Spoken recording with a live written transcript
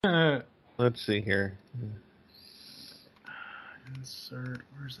Let's see here. Insert.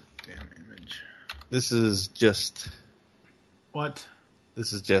 Where's the damn image? This is just one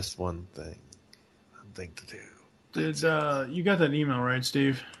thing. One thing to do. Did you got that email right,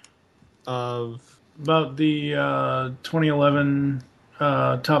 Steve? Of About the 2011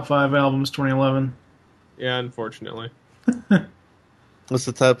 top 5 albums 2011? Yeah, unfortunately. What's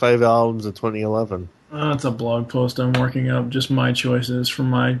the top 5 albums of 2011? It's a blog post I'm working up. Just my choices for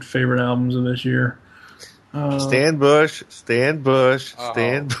my favorite albums of this year. Stan Bush.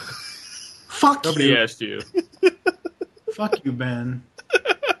 Fuck Nobody you. asked you. Fuck you, Ben.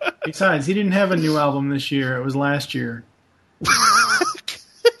 Besides, he didn't have a new album this year. It was last year.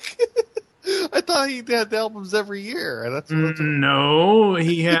 I thought he had albums every year. No,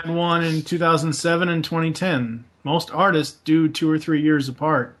 he had one in 2007 and 2010. Most artists do 2 or 3 years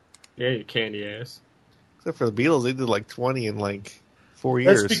apart. Yeah, you candy ass. Except for the Beatles, they did like 20 in like 4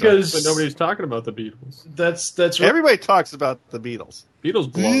 years. That's because But nobody's talking about the Beatles. That's right. Everybody talks about the Beatles.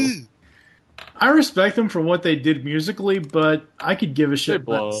 Beatles blow. I respect them for what they did musically, but I could give a shit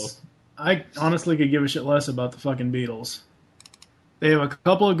less. I honestly could give a shit less about the fucking Beatles. They have a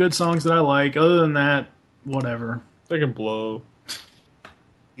couple of good songs that I like. Other than that, whatever. They can blow.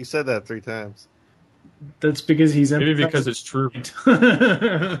 You said that 3 times. That's because he's maybe because it's true.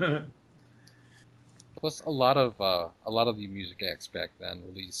 Plus, a lot of the music acts back then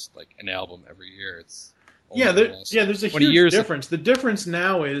released like an album every year. It's there's a huge difference. The difference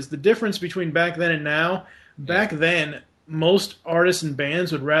now is the difference between back then and now. Back then, most artists and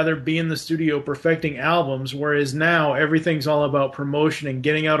bands would rather be in the studio perfecting albums, whereas now everything's all about promotion and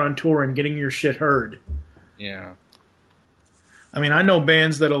getting out on tour and getting your shit heard. Yeah. I mean, I know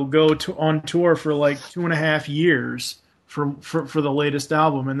bands that'll go on tour for like 2.5 years for the latest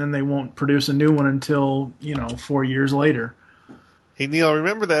album, and then they won't produce a new one until 4 years later. Hey Neil,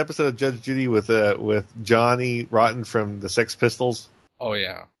 remember the episode of Judge Judy with Johnny Rotten from the Sex Pistols? Oh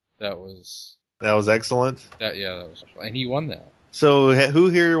yeah, that was excellent. That was, and he won that. So who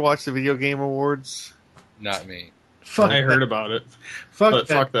here watched the Video Game Awards? Not me. I heard about it.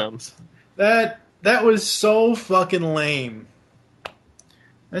 Fuck them. That was so fucking lame.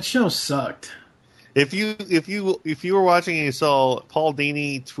 That show sucked. If you were watching and you saw Paul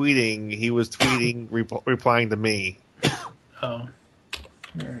Dini tweeting, he was tweeting replying to me. Oh.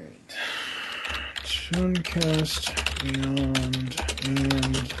 Alright. Tooncast Beyond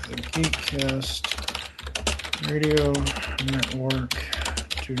and the Geekcast Radio Network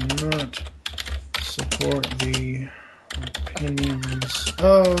do not support the opinions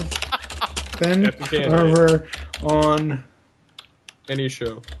of Ben Carver on any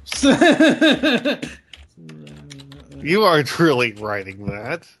show. You aren't really writing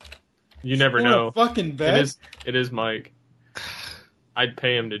that. You never know. Fucking bet. It is Mike. I'd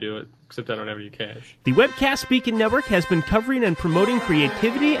pay him to do it, except I don't have any cash. The Webcast Beacon Network has been covering and promoting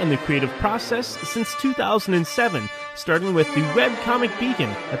creativity and the creative process since 2007, starting with the Webcomic Beacon,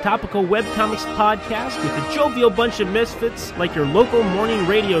 a topical webcomics podcast with a jovial bunch of misfits like your local morning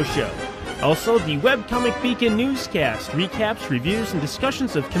radio show. Also, the Webcomic Beacon newscast, recaps, reviews, and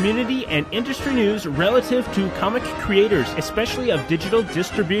discussions of community and industry news relative to comic creators, especially of digital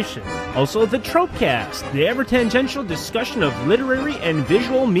distribution. Also, the Tropecast, the ever-tangential discussion of literary and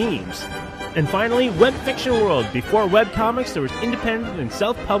visual memes. And finally, Web Fiction World. Before webcomics, there was independent and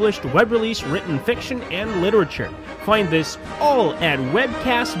self-published web-release written fiction and literature. Find this all at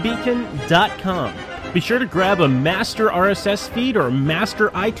webcastbeacon.com. Be sure to grab a master RSS feed or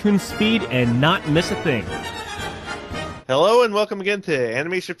master iTunes feed and not miss a thing. Hello and welcome again to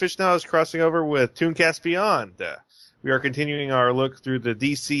Animation Aficionados crossing over with Tooncast Beyond. We are continuing our look through the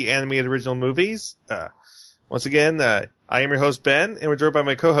DC animated original movies. Once again, I am your host Ben, and we're joined by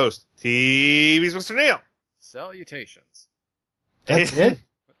my co-host, TV's Mr. Neil. Salutations. That's it?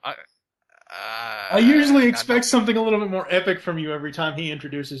 I usually expect something a little bit more epic from you every time he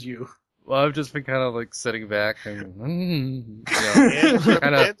introduces you. Well, I've just been kind of like sitting back and And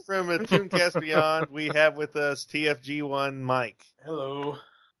from Tooncast Beyond, we have with us TFG1 Mike. Hello.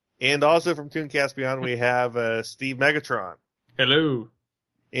 And also from Tooncast Beyond, we have Steve Megatron. Hello.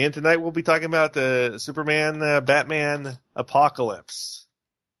 And tonight we'll be talking about the Superman Batman Apocalypse,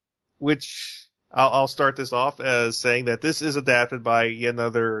 which I'll start this off as saying that this is adapted by yet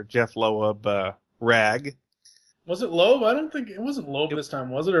another Jeff Loeb rag. Was it Loeb? I don't think it wasn't Loeb this time,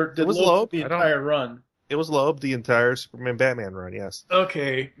 was it? Or did it was Loeb the entire run? It was Loeb the entire Superman Batman run, yes.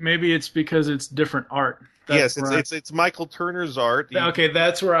 Okay, maybe it's because it's different art. Yes, it's Michael Turner's art. Okay,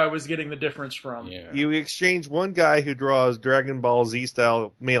 that's where I was getting the difference from. Yeah. You exchange one guy who draws Dragon Ball Z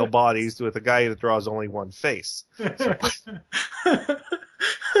style male bodies with a guy that draws only one face. So.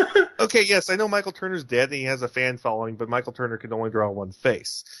 Okay, yes, I know Michael Turner's dead and he has a fan following, but Michael Turner can only draw one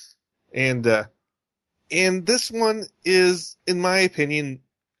face. And this one is, in my opinion,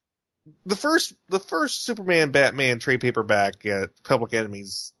 the first Superman Batman trade paperback at Public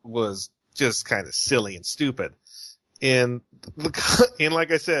Enemies was just kind of silly and stupid. And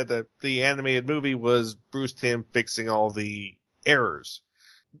like I said, the animated movie was Bruce Timm fixing all the errors.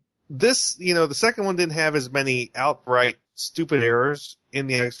 This, the second one didn't have as many outright stupid errors in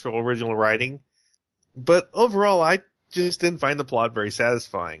the actual original writing, but overall, I just didn't find the plot very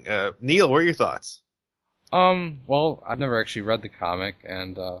satisfying. Neil, what are your thoughts? Well, I've never actually read the comic,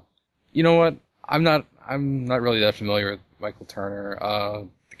 and you know what? I'm not really that familiar with Michael Turner.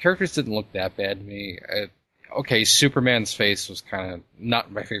 The characters didn't look that bad to me. Okay, Superman's face was kind of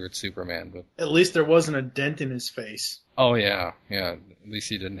not my favorite Superman, but at least there wasn't a dent in his face. Oh yeah. At least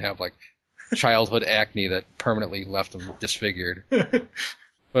he didn't have like childhood acne that permanently left him disfigured.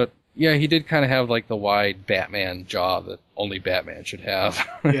 But yeah, he did kind of have like the wide Batman jaw that only Batman should have.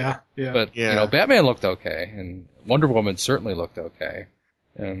 Yeah. But Batman looked okay, and Wonder Woman certainly looked okay,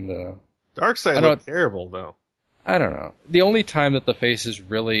 and Darkseid looked terrible though. I don't know. The only time that the faces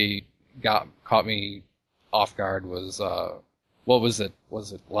really caught me off guard was what was it?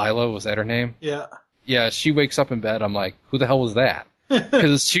 Was it Lila? Was that her name? Yeah. Yeah, she wakes up in bed. I'm like, who the hell was that?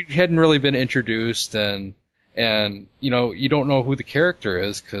 Because she hadn't really been introduced, and you don't know who the character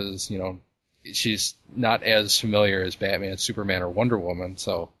is because she's not as familiar as Batman, Superman, or Wonder Woman.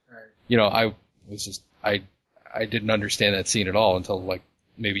 So I didn't understand that scene at all until like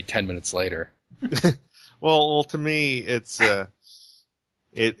maybe 10 minutes later. Well, to me, it's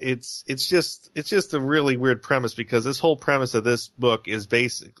just a really weird premise because this whole premise of this book is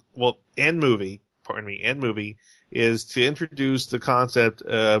and movie is to introduce the concept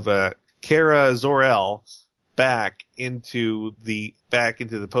of Kara Zor-El back into the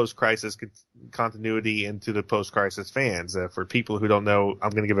post-crisis continuity, into the post-crisis fans. For people who don't know, I'm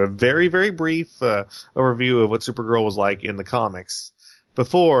going to give a very, very brief overview of what Supergirl was like in the comics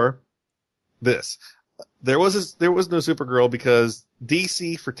before this. There was no Supergirl because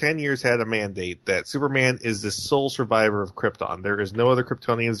DC for 10 years had a mandate that Superman is the sole survivor of Krypton. There is no other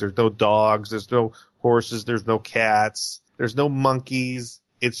Kryptonians. There's no dogs. There's no horses. There's no cats. There's no monkeys.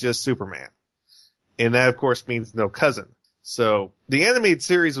 It's just Superman. And that, of course, means no cousin. So the animated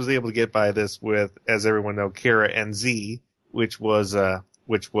series was able to get by this with, as everyone knows, Kara NZ, which was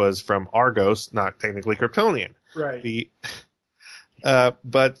from Argos, not technically Kryptonian. Right.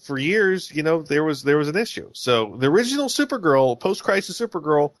 But for years, there was an issue. So the original Supergirl, post-crisis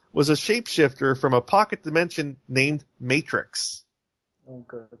Supergirl, was a shapeshifter from a pocket dimension named Matrix. Oh,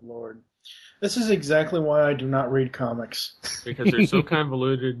 good Lord. This is exactly why I do not read comics. Because they're so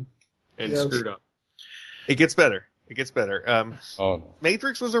convoluted and screwed up. It gets better. No.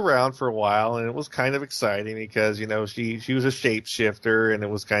 Matrix was around for a while, and it was kind of exciting because she was a shapeshifter, and it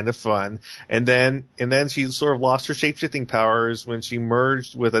was kind of fun. And then she sort of lost her shapeshifting powers when she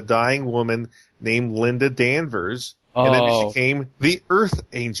merged with a dying woman named Linda Danvers, and then she became the Earth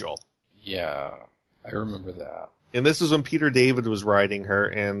Angel. Yeah, I remember that. And this is when Peter David was writing her,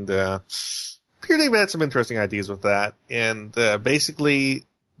 and Peter David had some interesting ideas with that. And basically,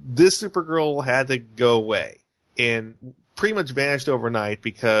 this Supergirl had to go away. And pretty much vanished overnight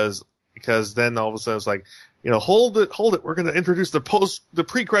because then all of a sudden it's like, hold it, we're going to introduce the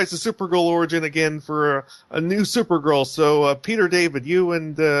pre-crisis Supergirl origin again for a new Supergirl. So Peter David, you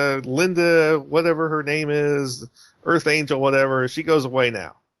and Linda, whatever her name is, Earth Angel, whatever, she goes away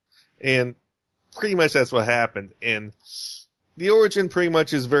now. And pretty much that's what happened. And the origin pretty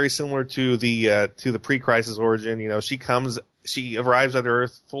much is very similar to the pre-crisis origin. She arrives at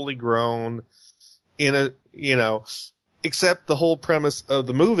Earth fully grown except the whole premise of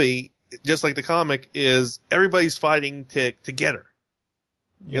the movie, just like the comic, is everybody's fighting to get her.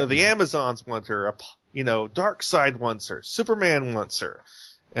 The Amazons want her, Darkseid wants her, Superman wants her.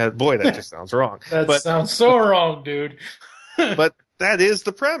 Boy, that just sounds wrong. Sounds so wrong, dude. But that is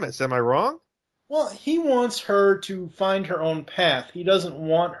the premise. Am I wrong? Well, he wants her to find her own path. He doesn't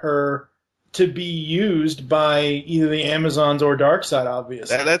want her to be used by either the Amazons or Darkseid,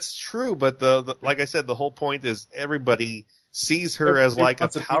 obviously. That's true, but the like I said, the whole point is everybody sees her as like a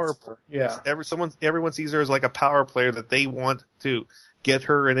power player. Yeah. Everyone sees her as like a power player that they want to get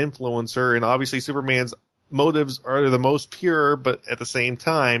her and influence her, and obviously Superman's motives are the most pure, but at the same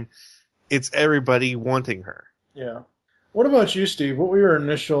time, it's everybody wanting her. Yeah. What about you, Steve? What were your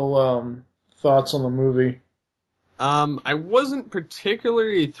initial thoughts on the movie? I wasn't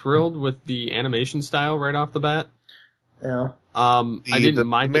particularly thrilled with the animation style right off the bat. Yeah. I didn't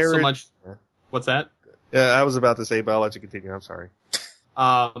mind it so much. What's that? Yeah, I was about to say, but I'll let you continue. I'm sorry.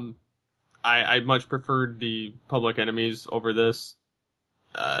 I much preferred the Public Enemies over this,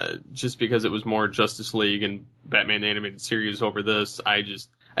 just because it was more Justice League and Batman the Animated Series over this. I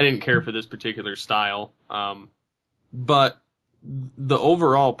didn't care for this particular style. But the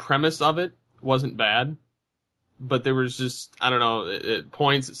overall premise of it wasn't bad. But there was just, I don't know, at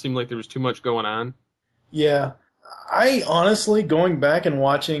points it seemed like there was too much going on. Yeah. I honestly, going back and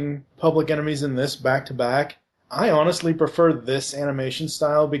watching Public Enemies and this back to back, I honestly prefer this animation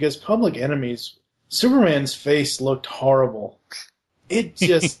style because Public Enemies, Superman's face looked horrible. It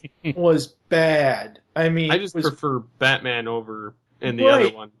just was bad. I mean, I just prefer Batman over and the other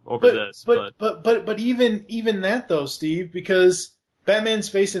one over this. But even that though, Steve, because Batman's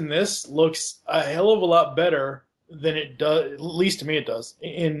face in this looks a hell of a lot better than it does, at least to me it does,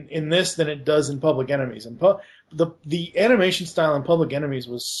 in this than it does in Public Enemies. And the animation style in Public Enemies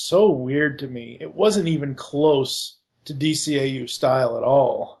was so weird to me. It wasn't even close to DCAU style at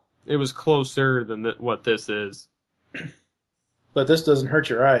all. It was closer than what this is. But this doesn't hurt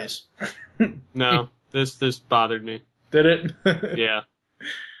your eyes. No, this bothered me. Did it? Yeah.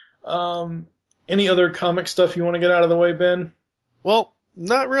 Any other comic stuff you want to get out of the way, Ben? Well,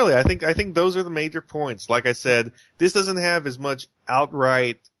 not really. I think those are the major points. Like I said, this doesn't have as much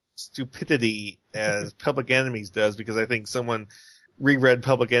outright stupidity as Public Enemies does, because I think someone reread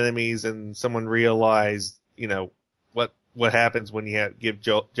Public Enemies and someone realized, what happens when you give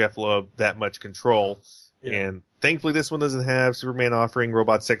Jeff Loeb that much control. Yeah. And thankfully this one doesn't have Superman offering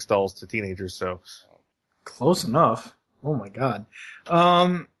robot sex dolls to teenagers, so. Close enough. Oh my god.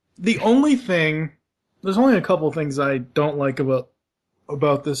 There's only a couple of things I don't like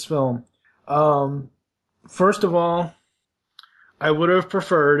about this film. First of all, I would have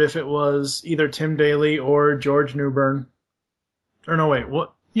preferred if it was either Tim Daly or George Newbern. Or no, wait,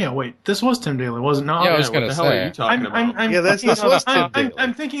 what? Yeah, wait, this was Tim Daly, wasn't it? No, yeah, I was going to say. What are you talking about? This was Tim Daly.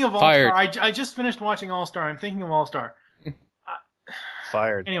 I'm thinking of All-Star. I just finished watching All-Star. I'm thinking of All-Star.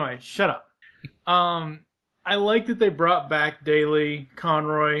 Fired. Anyway, shut up. I like that they brought back Daly,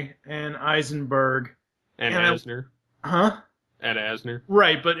 Conroy, and Eisenberg. And Asner. And Asner.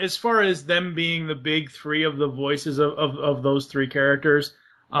 Right, but as far as them being the big three of the voices of those three characters,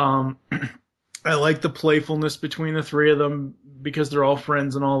 I like the playfulness between the three of them because they're all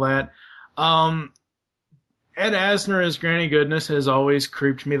friends and all that. Ed Asner as Granny Goodness has always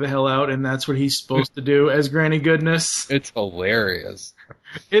creeped me the hell out, and that's what he's supposed to do as Granny Goodness. It's hilarious.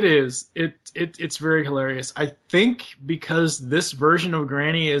 It is. It's very hilarious. I think because this version of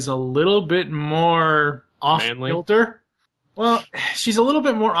Granny is a little bit more off-kilter. Well, she's a little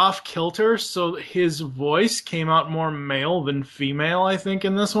bit more off-kilter, so his voice came out more male than female, I think,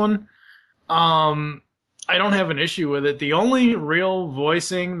 in this one. I don't have an issue with it. The only real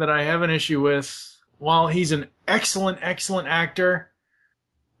voicing that I have an issue with, while he's an excellent, excellent actor,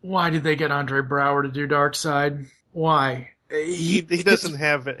 why did they get Andre Braugher to do Darkseid? Why? He doesn't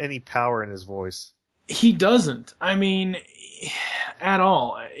have any power in his voice. He doesn't. I mean, at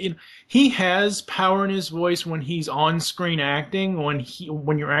all. He has power in his voice when he's on-screen acting,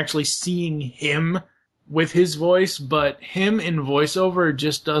 when you're actually seeing him with his voice, but him in voiceover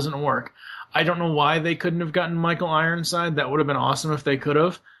just doesn't work. I don't know why they couldn't have gotten Michael Ironside. That would have been awesome if they could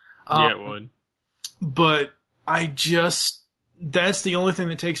have. Yeah, it would. But that's the only thing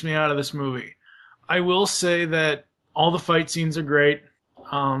that takes me out of this movie. I will say that all the fight scenes are great.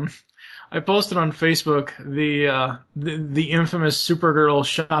 I posted on Facebook the infamous Supergirl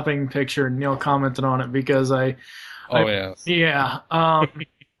shopping picture, and Neil commented on it because I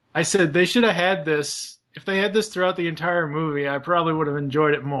said they should have had this. If they had this throughout the entire movie, I probably would have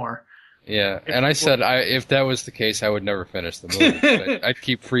enjoyed it more. Yeah, and I said if that was the case, I would never finish the movie. I'd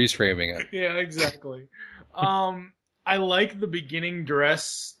keep freeze framing it. Yeah, exactly. I like the beginning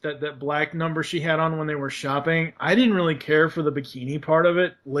dress, that black number she had on when they were shopping. I didn't really care for the bikini part of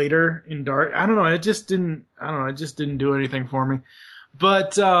it later in Dark. I don't know, it just didn't do anything for me.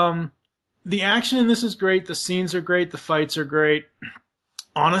 But the action in this is great, the scenes are great, the fights are great.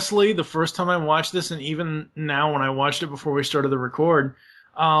 Honestly, the first time I watched this, and even now when I watched it before we started the record,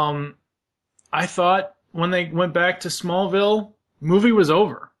 I thought when they went back to Smallville, movie was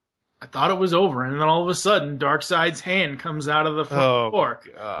over. I thought it was over, and then all of a sudden, Darkseid's hand comes out of the front door.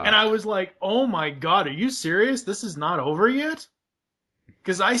 God. And I was like, oh my god, are you serious? This is not over yet?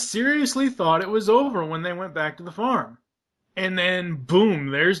 Because I seriously thought it was over when they went back to the farm. And then,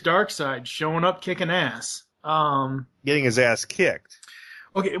 boom, there's Darkseid showing up kicking ass. Getting his ass kicked.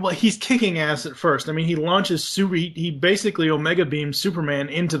 Okay, well, he's kicking ass at first. I mean, he launches he basically Omega beams Superman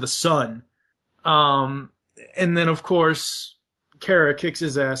into the sun. And then, of course, Kara kicks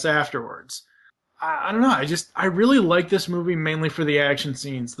his ass afterwards. I don't know. I really like this movie mainly for the action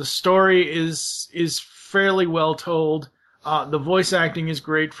scenes. The story is fairly well told. The voice acting is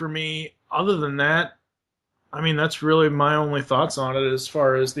great for me. Other than that, I mean, that's really my only thoughts on it as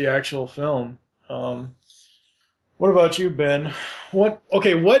far as the actual film. What about you, Ben? What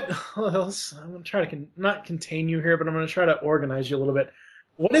else? I'm going to try to not contain you here, but I'm going to try to organize you a little bit.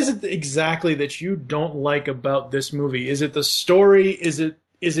 What is it exactly that you don't like about this movie? Is it the story? Is it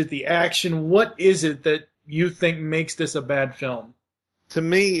the action? What is it that you think makes this a bad film? To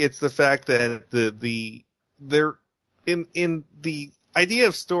me, it's the fact that there in the idea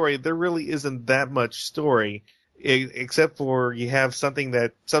of story, there really isn't that much story, except for you have something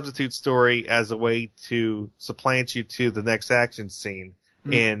that substitutes story as a way to supplant you to the next action scene.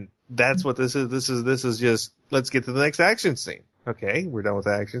 And that's what this is. This is just, let's get to the next action scene. Okay, we're done with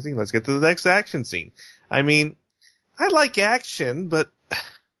the action scene. Let's get to the next action scene. I mean, I like action, but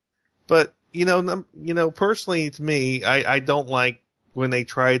personally to me, I don't like when they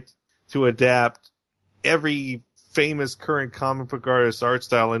try to adapt every famous current comic book artist art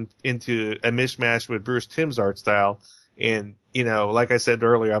style into a mishmash with Bruce Timm's art style. And, like I said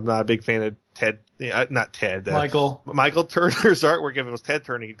earlier, I'm not a big fan of Michael Turner's artwork. If it was Ted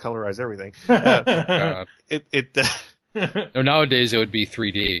Turner, he'd colorize everything. No, nowadays it would be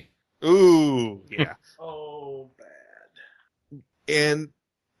 3D. Ooh, yeah. Oh, bad.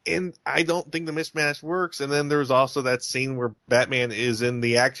 And I don't think the mishmash works. And then there's also that scene where Batman is in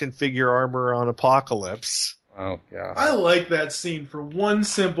the action figure armor on Apocalypse. Oh, yeah. I like that scene for one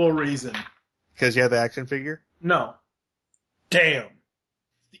simple reason. Because you have the action figure? No. Damn.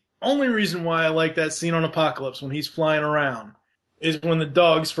 The only reason why I like that scene on Apocalypse when he's flying around is when the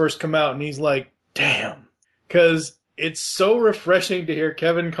dogs first come out and he's like, damn. Because it's so refreshing to hear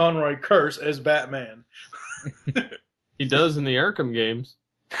Kevin Conroy curse as Batman. He does in the Arkham games.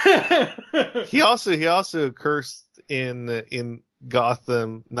 He also cursed in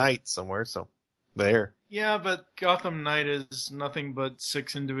Gotham Knight somewhere, so there. Yeah, but Gotham Knight is nothing but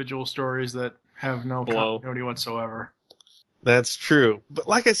 6 individual stories that have no continuity whatsoever. That's true. But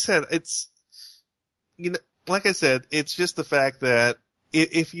like I said, it's just the fact that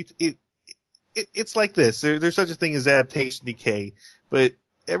it's like this. There's such a thing as adaptation decay, but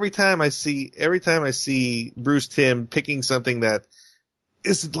every time I see Bruce Timm picking something that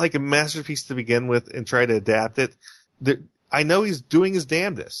is like a masterpiece to begin with and try to adapt it, I know he's doing his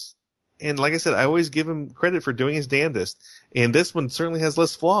damnedest. And like I said, I always give him credit for doing his damnedest. And this one certainly has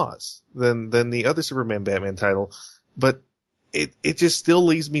less flaws than the other Superman Batman title. But it just still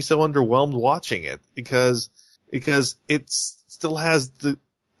leaves me so underwhelmed watching it because it still has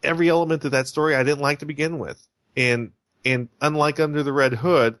every element of that story I didn't like to begin with. And unlike Under the Red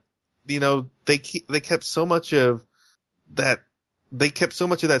Hood, they kept so much of that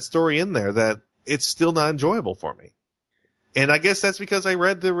story in there that it's still not enjoyable for me. And I guess that's because I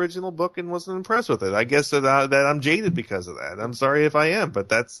read the original book and wasn't impressed with it. I guess that I'm jaded because of that. I'm sorry if I am, but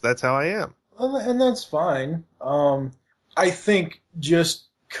that's how I am. And that's fine. I think just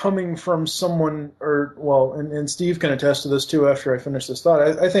coming from someone, and Steve can attest to this too after I finish this thought,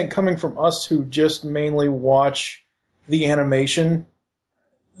 I think coming from us who just mainly watch the animation,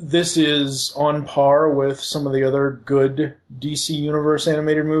 this is on par with some of the other good DC Universe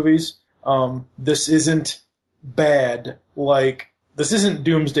animated movies. This isn't bad. Like, this isn't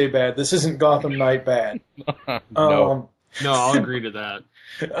Doomsday bad. This isn't Gotham Knight bad. No, I'll agree to that.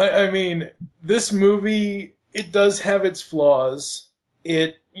 I mean, this movie, it does have its flaws.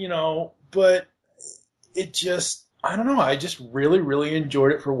 But it just, I don't know, I just really, really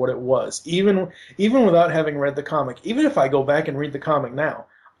enjoyed it for what it was. Even without having read the comic. Even if I go back and read the comic now,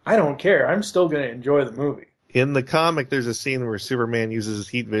 I don't care. I'm still going to enjoy the movie. In the comic, there's a scene where Superman uses his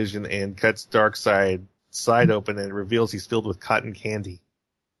heat vision and cuts Darkseid side open and it reveals he's filled with cotton candy.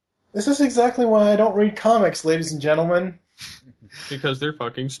 This is exactly why I don't read comics, ladies and gentlemen. Because they're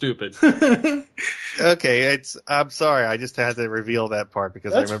fucking stupid. Okay, I'm sorry. I just had to reveal that part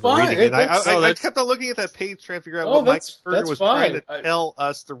because that's I remember reading it. I kept on looking at that page trying to figure out what Mike Turner was trying to tell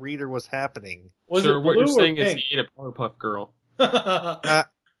us, the reader, was happening. So what you're saying is he ate a Powerpuff Girl.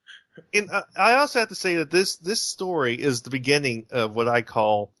 And I also have to say that this story is the beginning of what I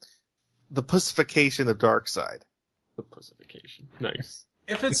call the pussification of Darkseid. The pussification. Nice.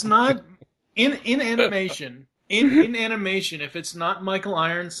 If it's not in animation, in animation, if it's not Michael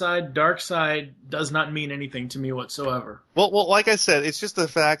Ironside, Darkseid does not mean anything to me whatsoever. Well, like I said, it's just the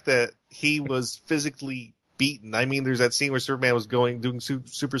fact that he was physically beaten. I mean, there's that scene where Superman was doing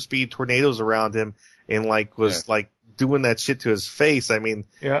super speed tornadoes around him and was doing that shit to his face. I mean,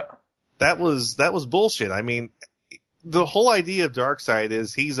 yeah, that was bullshit. I mean, the whole idea of Darkseid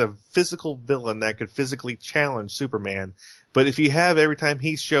is he's a physical villain that could physically challenge Superman. But if you have every time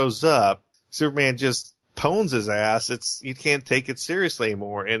he shows up, Superman just pones his ass, you can't take it seriously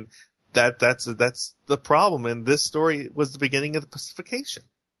anymore. And that's the problem. And this story was the beginning of the pacification.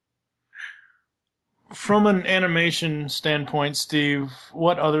 From an animation standpoint, Steve,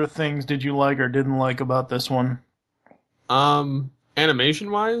 what other things did you like or didn't like about this one?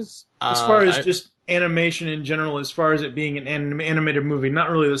 Animation-wise? As far as just animation in general, as far as it being an animated movie, not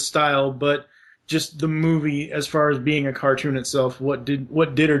really the style, but just the movie as far as being a cartoon itself, what did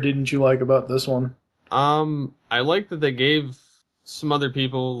or didn't you like about this one? I like that they gave some other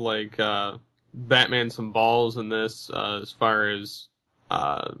people, like Batman, some balls in this, as far as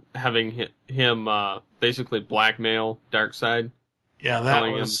having him basically blackmail Darkseid. Yeah,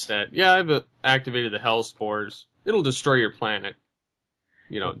 telling him that, I've activated the Hell Spores. It'll destroy your planet.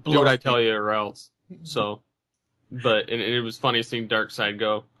 Do what I tell you or else. So, but and it was funny seeing Darkseid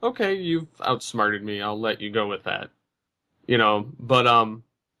go, okay, you've outsmarted me. I'll let you go with that. But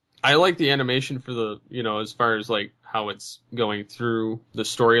I like the animation for the, as far as like how it's going through the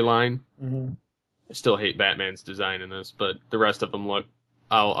storyline. Mm-hmm. I still hate Batman's design in this, but the rest of them look.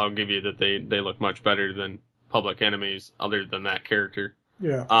 I'll give you that they look much better than Public Enemies, other than that character.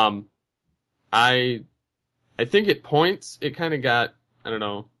 Yeah. I think at points it kind of got, I don't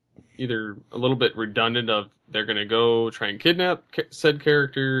know, either a little bit redundant of they're gonna go try and kidnap said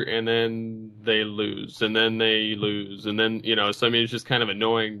character and then they lose and then they lose and then so I mean it's just kind of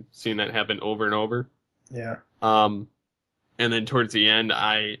annoying seeing that happen over and over. Yeah. And then towards the end,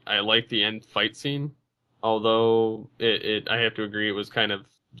 I like the end fight scene. Although I have to agree, it was kind of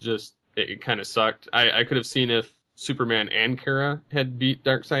just, it kind of sucked. I could have seen if Superman and Kara had beat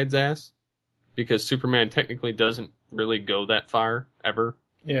Darkseid's ass, because Superman technically doesn't really go that far, ever.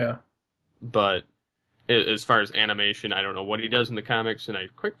 Yeah. But as far as animation, I don't know what he does in the comics, and I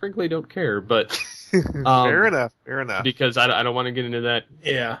quite frankly don't care, but... fair enough. Because I don't want to get into that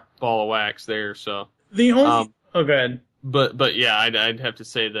ball of wax there, so... The only... go ahead. But yeah, I'd have to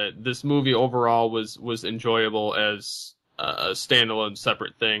say that this movie overall was enjoyable as a standalone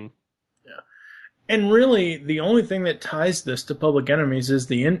separate thing. Yeah, and really the only thing that ties this to Public Enemies is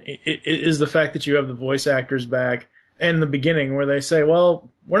the fact that you have the voice actors back in the beginning where they say, "Well,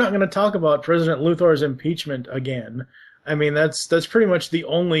 we're not going to talk about President Luthor's impeachment again." I mean, that's pretty much the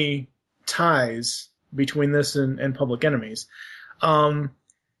only ties between this and Public Enemies.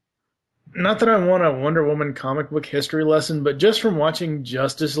 Not that I want a Wonder Woman comic book history lesson, but just from watching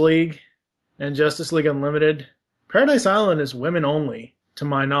Justice League and Justice League Unlimited, Paradise Island is women only, to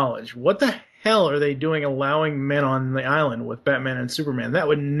my knowledge. What the hell are they doing allowing men on the island with Batman and Superman? That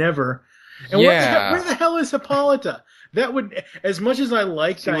would never... And where the hell is Hippolyta? That would... As much as I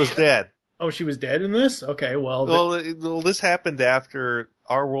like... She was dead. Oh, she was dead in this? Okay, well... Well, this happened after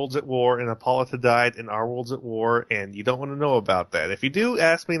Our World's at War, and Hippolyta died in Our World's at War, and you don't want to know about that. If you do,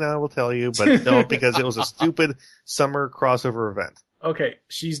 ask me and I will tell you, but don't, because it was a stupid summer crossover event. Okay,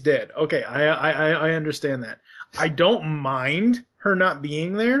 she's dead. Okay, I understand that. I don't mind her not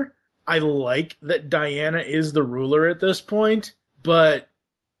being there. I like that Diana is the ruler at this point, but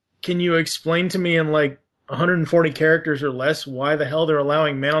can you explain to me in like 140 characters or less why the hell they're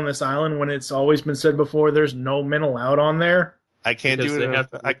allowing men on this island when it's always been said before there's no men allowed on there? I can't because do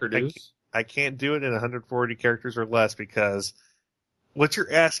it. I can't do it in 140 characters or less, because what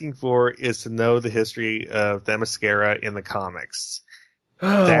you're asking for is to know the history of Themyscira in the comics.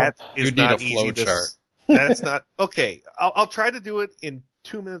 That is not easy. That's not okay. I'll try to do it in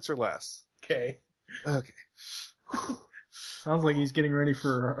 2 minutes or less. Okay. Sounds like he's getting ready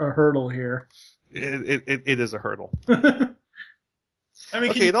for a hurdle here. It is a hurdle. I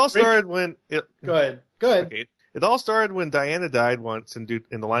mean, okay, it all started when... Go ahead. Okay. It all started when Diana died once in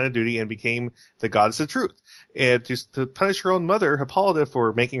the line of duty and became the goddess of truth. And to punish her own mother, Hippolyta,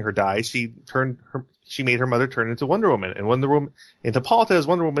 for making her die, she made her mother turn into Wonder Woman. And Hippolyta, as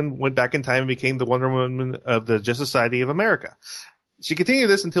Wonder Woman, went back in time and became the Wonder Woman of the Justice Society of America. She continued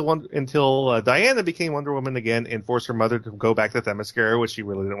this until Diana became Wonder Woman again and forced her mother to go back to Themyscira, which she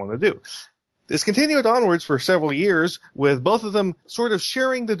really didn't want to do. This continued onwards for several years, with both of them sort of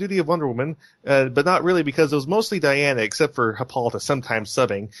sharing the duty of Wonder Woman, but not really, because it was mostly Diana, except for Hippolyta sometimes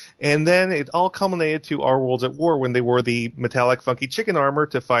subbing. And then it all culminated to Our World's at War, when they wore the metallic funky chicken armor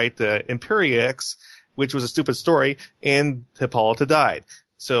to fight Imperiex, which was a stupid story, and Hippolyta died.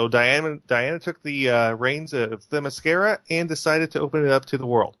 So Diana took the reins of Themyscira and decided to open it up to the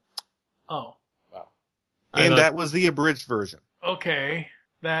world. Oh. Wow. And that was the abridged version. Okay.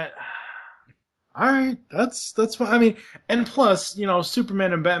 All right, that's fine. I mean, and plus,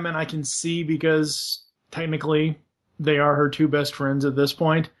 Superman and Batman I can see because technically they are her two best friends at this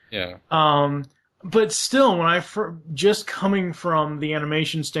point. Yeah. But still, when just coming from the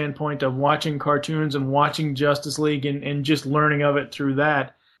animation standpoint of watching cartoons and watching Justice League and just learning of it through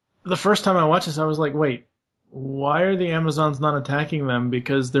that, the first time I watched this, I was like, wait, why are the Amazons not attacking them?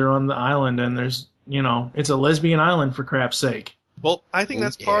 Because they're on the island and there's, it's a lesbian island for crap's sake. Well, I think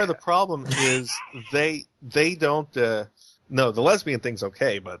that's part of the problem is they don't. No, the lesbian thing's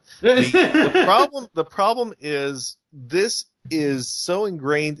okay, but the problem is this is so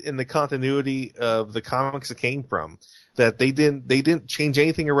ingrained in the continuity of the comics it came from that they didn't change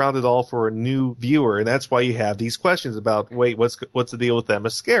anything around at all for a new viewer, and that's why you have these questions about what's the deal with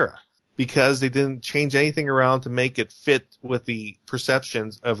Themyscira, because they didn't change anything around to make it fit with the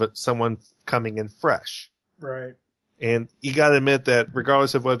perceptions of someone coming in fresh. Right. And you got to admit that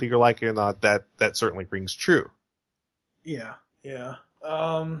regardless of whether you like it or not, that certainly rings true. Yeah.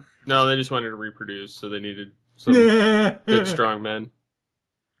 No, they just wanted to reproduce, so they needed some good, strong men.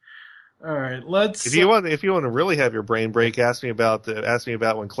 All right, let's. If you want to really have your brain break, ask me about when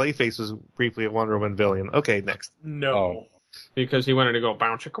Clayface was briefly a Wonder Woman villain. Okay, next. No. Oh. Because he wanted to go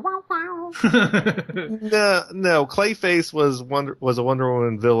bow chicka wow wow. No. Clayface was a Wonder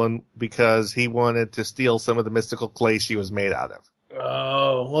Woman villain because he wanted to steal some of the mystical clay she was made out of.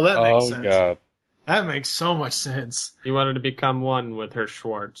 Oh, well, that makes sense. Oh God. That makes so much sense. He wanted to become one with her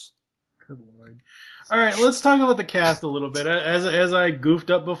Schwartz. Good Lord. All right, let's talk about the cast a little bit. As I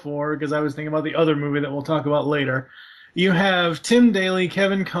goofed up before, because I was thinking about the other movie that we'll talk about later. You have Tim Daly,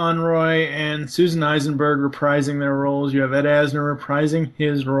 Kevin Conroy, and Susan Eisenberg reprising their roles. You have Ed Asner reprising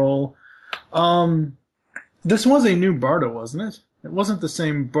his role. This was a new Barda, wasn't it? It wasn't the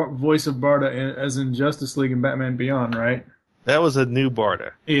same voice of Barda as in Justice League and Batman Beyond, right? That was a new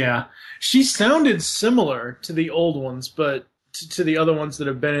Barda. Yeah. She sounded similar to the old ones, but to the other ones that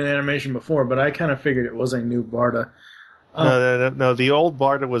have been in animation before, but I kind of figured it was a new Barda. No, the old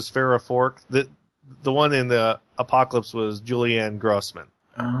Barda was Farrah Fork. The one in the Apocalypse was Julianne Grossman.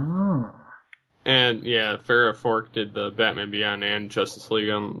 Oh. And, yeah, Farrah Fork did the Batman Beyond and Justice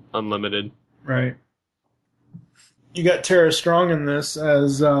League Unlimited. Right. You got Tara Strong in this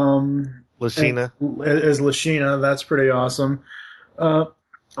as... Lashina. As Lashina. That's pretty awesome.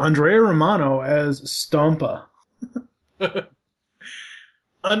 Andrea Romano as Stompa.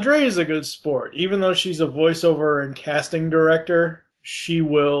 Andrea is a good sport. Even though she's a voiceover and casting director, she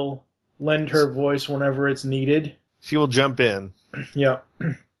will lend her voice whenever it's needed. She will jump in. Yeah.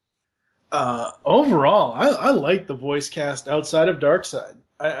 Overall, I like the voice cast outside of Darkseid.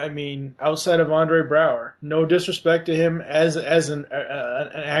 I mean, outside of Andre Braugher. No disrespect to him as an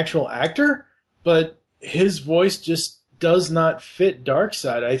actual actor, but his voice just does not fit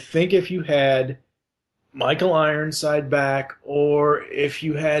Darkseid. I think if you had Michael Ironside back, or if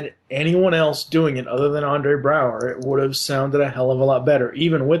you had anyone else doing it other than Andre Braugher, it would have sounded a hell of a lot better,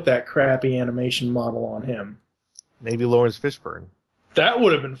 even with that crappy animation model on him. Maybe Lawrence Fishburne. That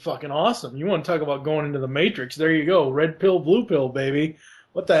would have been fucking awesome. You want to talk about going into the Matrix? There you go. Red pill, blue pill, baby.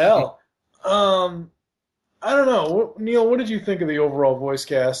 What the hell? I don't know. Neil, what did you think of the overall voice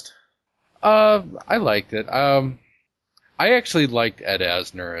cast? I liked it. I actually liked Ed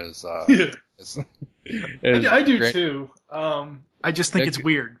Asner as I do Grant. Too. I just think it's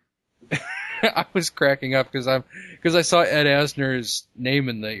weird. I was cracking up because I saw Ed Asner's name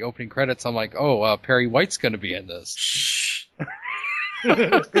in the opening credits. I'm like, oh, Perry White's going to be in this. Shh.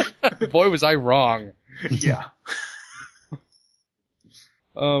 Boy, was I wrong. Yeah.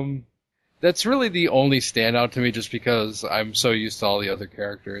 That's really the only standout to me, just because I'm so used to all the other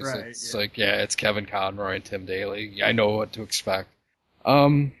characters. Right, it's like, it's Kevin Conroy and Tim Daly. I know what to expect.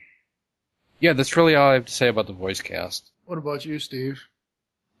 Yeah, that's really all I have to say about the voice cast. What about you, Steve?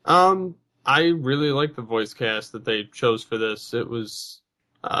 I really like the voice cast that they chose for this. It was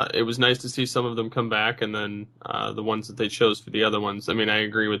nice to see some of them come back, and then the ones that they chose for the other ones. I mean, I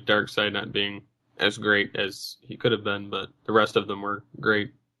agree with Darkseid not being as great as he could have been, but the rest of them were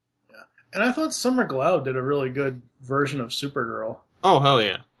great. Yeah, and I thought Summer Glau did a really good version of Supergirl. Oh, hell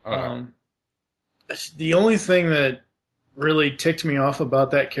yeah. The only thing that really ticked me off about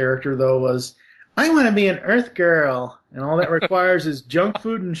that character, though, was, I want to be an Earth girl, and all that requires is junk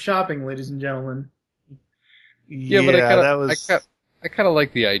food and shopping, ladies and gentlemen. Yeah, but I kind of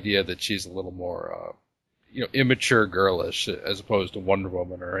like the idea that she's a little more, immature girlish as opposed to Wonder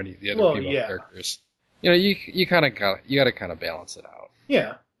Woman or any of the other female characters. You got to kind of balance it out.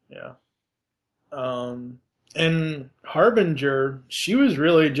 Yeah. And Harbinger, she was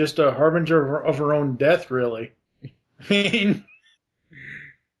really just a harbinger of her own death, really. I mean,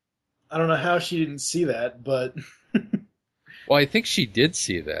 I don't know how she didn't see that, but... Well, I think she did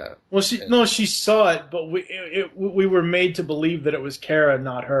see that. Well, she saw it, but we were made to believe that it was Kara,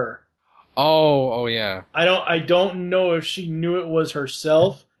 not her. Oh, yeah. I don't know if she knew it was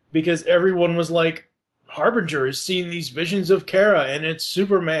herself, because everyone was like, Harbinger is seeing these visions of Kara, and it's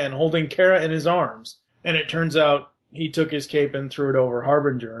Superman holding Kara in his arms. And it turns out he took his cape and threw it over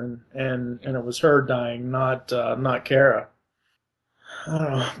Harbinger, and it was her dying, not Kara. I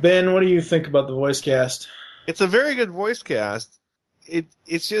don't know. Ben, what do you think about the voice cast? It's a very good voice cast.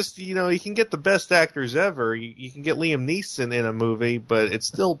 It's just, you can get the best actors ever. You can get Liam Neeson in a movie, but it's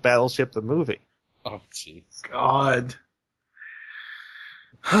still Battleship the movie. Oh, jeez. God.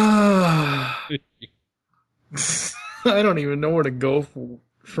 I don't even know where to go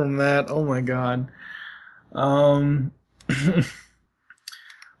from that. Oh my God.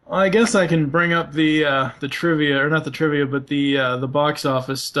 I guess I can bring up the trivia, or not the trivia, but the box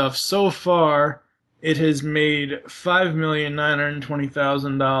office stuff. So far, it has made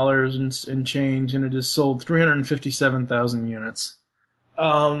 $5,920,000 and change, and it has sold 357,000 units.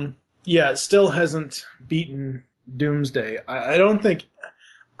 Yeah, it still hasn't beaten Doomsday. I don't think.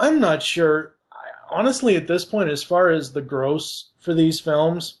 I'm not sure. Honestly, at this point, as far as the gross for these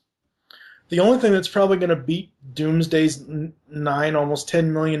films, the only thing that's probably going to beat Doomsday's almost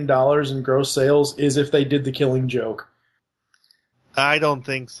 $10 million in gross sales is if they did The Killing Joke. I don't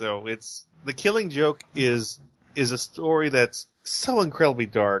think so. The Killing Joke is a story that's so incredibly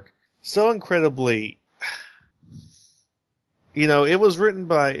dark, so incredibly. It was written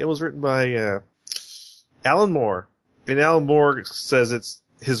by Alan Moore, and Alan Moore says it's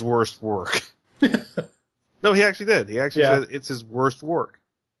his worst work. No, he actually did. He actually said it's his worst work.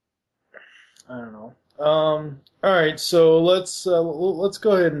 I don't know. All right, so let's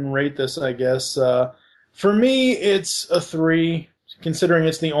go ahead and rate this, I guess. For me, it's a 3, considering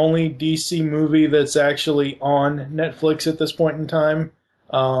it's the only DC movie that's actually on Netflix at this point in time.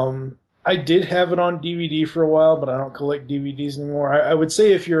 I did have it on DVD for a while, but I don't collect DVDs anymore. I would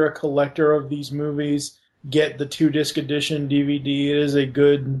say if you're a collector of these movies, get the 2-disc edition DVD. It is a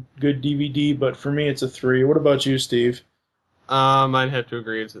good DVD, but for me, it's a 3. What about you, Steve? I'd have to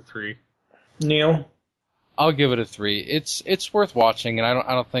agree. It's a 3. Neil? I'll give it a 3. It's worth watching, and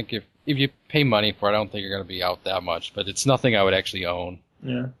I don't think if you pay money for it, I don't think you're going to be out that much. But it's nothing I would actually own.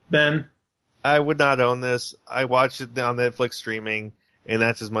 Yeah, Ben? I would not own this. I watched it on Netflix streaming, and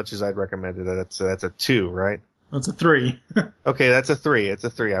that's as much as I'd recommend it. That's a 2, right? That's a 3. Okay, that's a 3. It's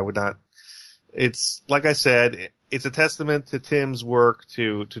a 3. I would not. It's like I said. It's a testament to Tim's work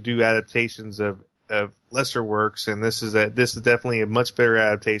to do adaptations of lesser works, and this is definitely a much better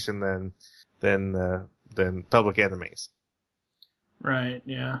adaptation than Public Enemies. Right.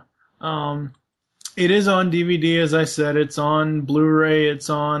 Yeah. It is on DVD, as I said. It's on Blu-ray. It's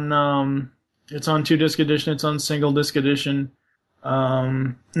on 2-disc edition. It's on single disc edition.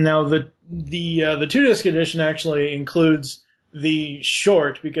 Now the 2-disc edition actually includes the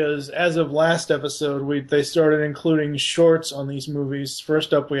short, because as of last episode, they started including shorts on these movies.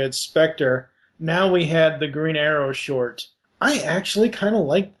 First up, we had Spectre. Now we had the Green Arrow short. I actually kind of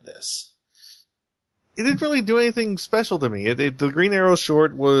liked this. It didn't really do anything special to me. The Green Arrow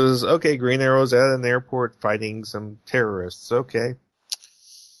short was, okay, Green Arrow's at an airport fighting some terrorists. Okay.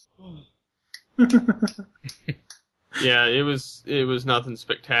 Yeah, it was nothing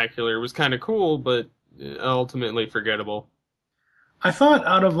spectacular. It was kind of cool, but ultimately forgettable. I thought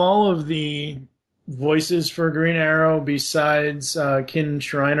out of all of the voices for Green Arrow, besides Ken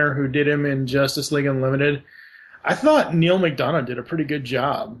Schreiner, who did him in Justice League Unlimited, I thought Neil McDonough did a pretty good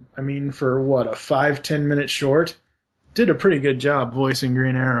job. I mean, for a 5-10 minute short, did a pretty good job voicing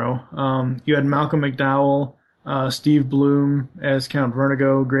Green Arrow. You had Malcolm McDowell, Steve Bloom as Count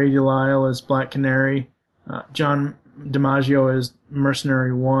Vertigo, Grady Lyle as Black Canary, John DiMaggio as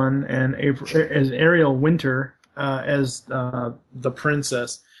Mercenary One, and as Ariel Winter as the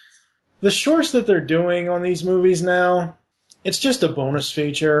Princess. The shorts that they're doing on these movies now, it's just a bonus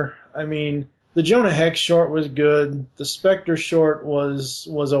feature. I mean, the Jonah Hex short was good. The Spectre short was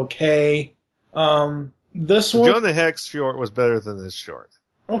okay. This one, Jonah Hex short was better than this short.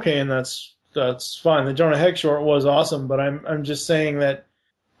 Okay, and that's fine. The Jonah Hex short was awesome, but I'm just saying that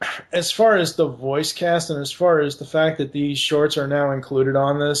as far as the voice cast and as far as the fact that these shorts are now included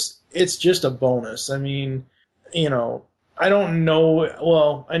on this, it's just a bonus. I mean, I don't know.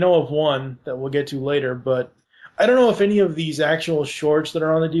 Well, I know of one that we'll get to later, but I don't know if any of these actual shorts that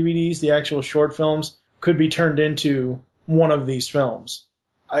are on the DVDs, the actual short films, could be turned into one of these films.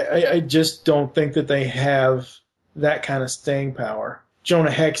 I just don't think that they have that kind of staying power.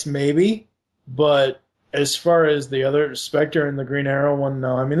 Jonah Hex, maybe, but as far as the other Spectre and the Green Arrow one,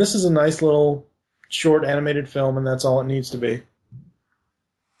 no. I mean, this is a nice little short animated film, and that's all it needs to be.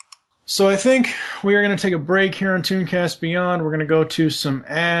 So I think we are going to take a break here on Tooncast Beyond. We're going to go to some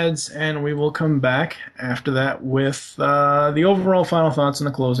ads, and we will come back after that with the overall final thoughts and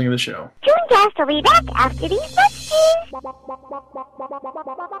the closing of the show. Tooncast will be back after these messages.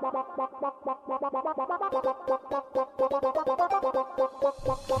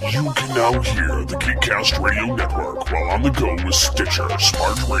 You can now hear the Geekcast Radio Network while on the go with Stitcher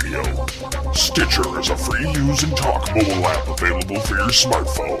Smart Radio. Stitcher is a free-use and talk mobile app available for your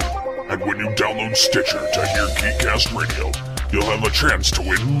smartphone. And when you download Stitcher to hear Geekcast Radio, you'll have a chance to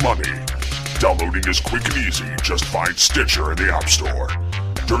win money. Downloading is quick and easy. Just find Stitcher in the App Store.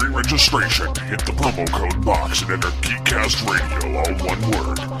 During registration, hit the promo code box and enter Geekcast Radio, all one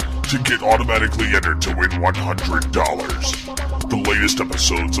word, to get automatically entered to win $100. The latest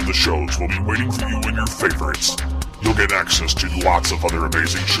episodes of the shows will be waiting for you in your favorites. You'll get access to lots of other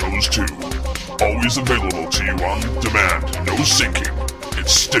amazing shows too. Always available to you on demand, no syncing.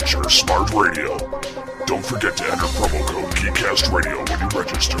 It's Stitcher Smart Radio. Don't forget to enter promo code Geekcast Radio when you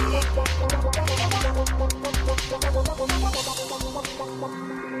register.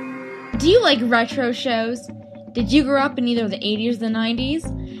 Do you like retro shows? Did you grow up in either the 80s or the 90s?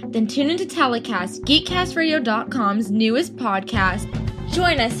 Then tune into Telecast, GeekCastRadio.com's newest podcast.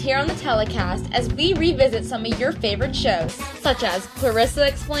 Join us here on the Telecast as we revisit some of your favorite shows, such as Clarissa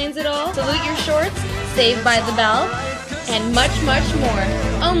Explains It All, Salute Your Shorts, Saved by the Bell, and much, much more,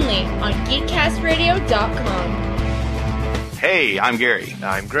 only on GeekCastRadio.com. Hey, I'm Gary.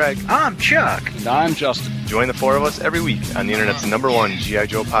 I'm Greg. I'm Chuck. And I'm Justin. Join the four of us every week on the internet's #1 G.I.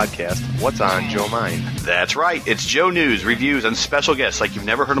 Joe podcast, What's on Joe Mind? That's right. It's Joe news, reviews, and special guests like you've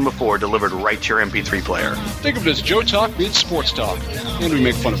never heard them before delivered right to your MP3 player. Think of it as Joe Talk meets Sports Talk. And we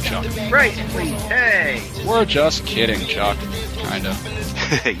make fun of Chuck. Right, please. Hey. We're just kidding, Chuck. Kinda.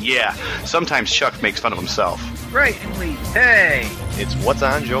 Yeah, sometimes Chuck makes fun of himself. Right, please. Hey. It's What's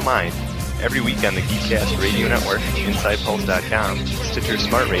on Joe Mind. Every week on the Geekcast Radio Network, InsidePulse.com, Stitcher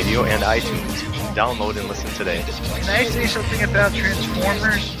Smart Radio, and iTunes. Download and listen today. Can I say something about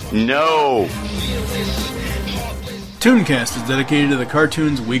Transformers? No! Tooncast is dedicated to the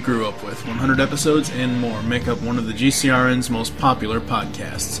cartoons we grew up with. 100 episodes and more make up one of the GCRN's most popular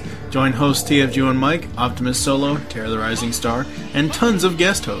podcasts. Join hosts TFG and Mike, Optimus Solo, Terror the Rising Star, and tons of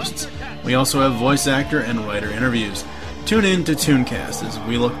guest hosts. We also have voice actor and writer interviews. Tune in to Tooncast as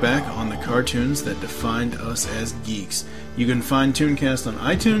we look back on the cartoons that defined us as geeks. You can find Tooncast on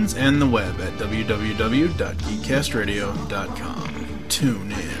iTunes and the web at www.geekcastradio.com.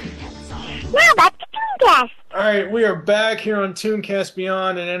 Tune in. Now back to Tooncast. Alright, we are back here on Tooncast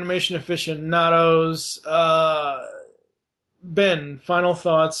Beyond and Animation Aficionados. Ben, final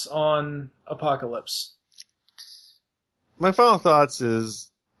thoughts on Apocalypse? My final thoughts is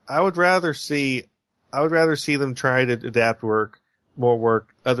I would rather see them try to adapt more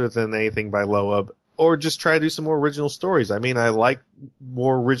work other than anything by Loeb, or just try to do some more original stories. I mean, I like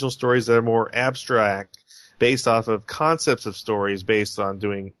more original stories that are more abstract, based off of concepts of stories, based on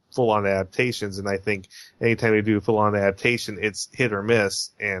doing full-on adaptations. And I think anytime they do a full-on adaptation, it's hit or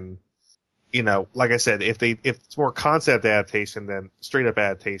miss. And, you know, like I said, if it's more concept adaptation than straight-up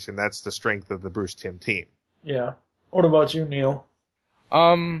adaptation, that's the strength of the Bruce Timm team. Yeah. What about you, Neil?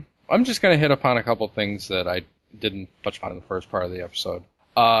 I'm just gonna hit upon a couple things that I didn't touch upon in the first part of the episode.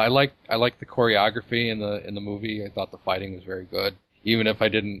 I like the choreography in the movie. I thought the fighting was very good, even if I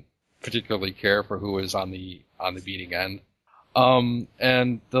didn't particularly care for who was on the beating end.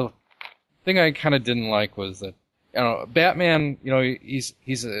 And the thing I kind of didn't like was that, you know, Batman, you know, he's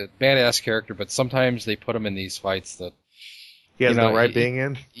a badass character, but sometimes they put him in these fights that he has no right being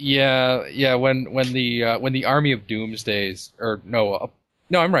in. Yeah. When the Army of Doomsdays,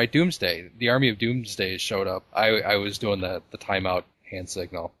 No, I'm right. Doomsday. The Army of Doomsday showed up. I was doing the timeout hand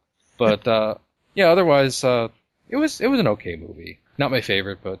signal, but yeah. Otherwise, it was an okay movie. Not my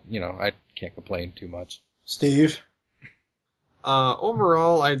favorite, but you know, I can't complain too much. Steve.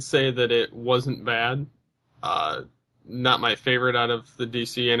 Overall, I'd say that it wasn't bad. Not my favorite out of the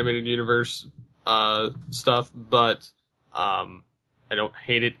DC Animated Universe stuff, but I don't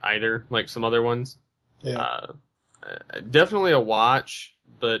hate it either, like some other ones. Yeah. Definitely a watch,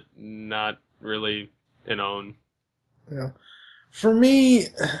 but not really an own. Yeah. For me,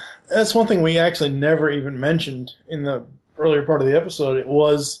 that's one thing we actually never even mentioned in the earlier part of the episode. It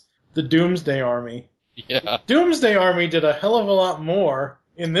was the Doomsday Army. Yeah. Doomsday Army did a hell of a lot more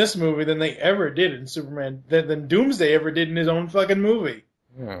in this movie than they ever did in Superman, than Doomsday ever did in his own fucking movie.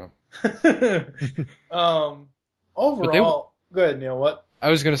 Yeah. Overall, go ahead, Neil, what? I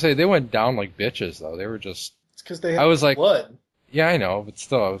was gonna say, they went down like bitches, though. They were just... It's because they had blood. Yeah, I know, but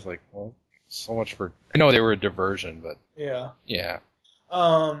still, I was like, well, so much for... I know they were a diversion, but... Yeah. Yeah.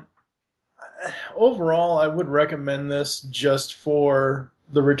 overall, I would recommend this just for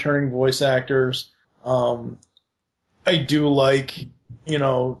the returning voice actors. I do like,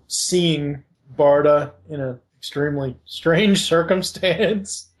 seeing Barda in an extremely strange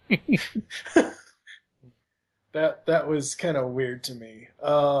circumstance. That was kind of weird to me.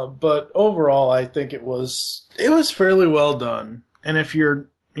 But overall, I think it was fairly well done. And if you're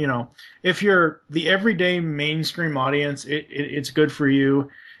the everyday mainstream audience, it's good for you.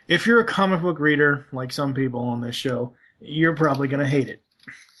 If you're a comic book reader, like some people on this show, you're probably going to hate it.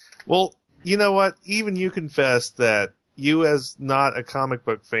 Well, you know what? Even you confessed that you, as not a comic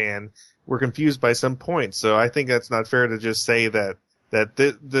book fan, were confused by some points. So I think that's not fair to just say that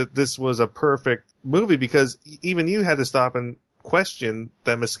this was a perfect movie, because even you had to stop and question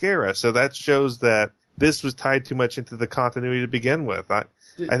the mascara. So that shows that this was tied too much into the continuity to begin with. I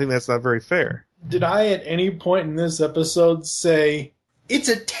think that's not very fair. Did I at any point in this episode say, it's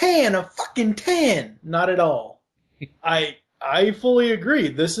a fucking 10? Not at all. I fully agree.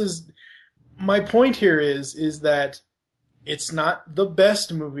 This is, my point here is that it's not the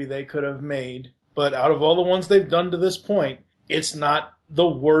best movie they could have made, but out of all the ones they've done to this point, it's not the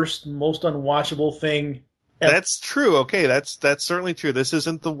worst, most unwatchable thing ever. That's true. Okay, that's certainly true. This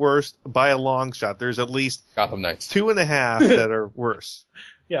isn't the worst by a long shot. There's at least Gotham Knights 2.5 that are worse.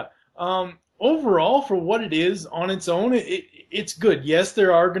 Yeah. Overall, for what it is on its own, it's good. Yes,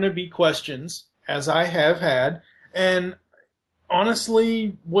 there are going to be questions, as I have had, and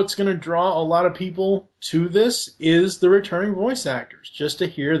honestly, what's going to draw a lot of people to this is the returning voice actors, just to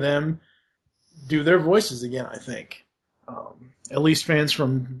hear them do their voices again, I think. At least fans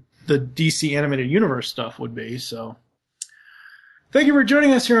from the DC Animated Universe stuff would be, so. Thank you for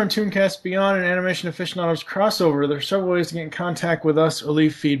joining us here on Tooncast Beyond and Animation Aficionados Crossover. There are several ways to get in contact with us or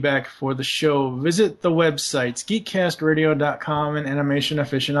leave feedback for the show. Visit the websites, geekcastradio.com and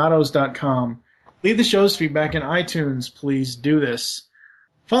animationaficionados.com. Leave the show's feedback in iTunes. Please do this.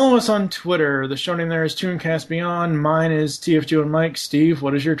 Follow us on Twitter. The show name there is Tooncast Beyond. Mine is TFG and Mike. Steve,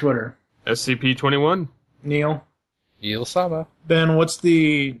 what is your Twitter? SCP-21. Neil? Neil Sama. Ben, what's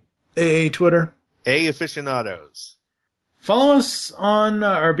the AA Twitter? Aficionados. Follow us on,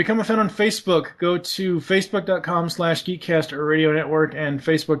 or become a fan on Facebook. Go to facebook.com/Geekcast Radio Network and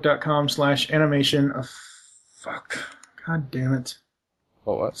facebook.com/animation. Fuck. God damn it.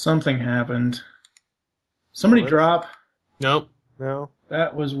 What? Something happened. Somebody drop. Nope. No.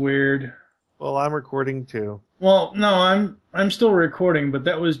 That was weird. Well, I'm recording too. Well, no, I'm still recording, but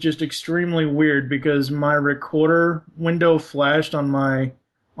that was just extremely weird because my recorder window flashed on my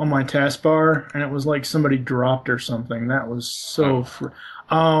taskbar, and it was like somebody dropped or something. That was so...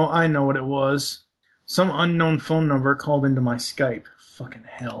 Oh, I know what it was. Some unknown phone number called into my Skype. Fucking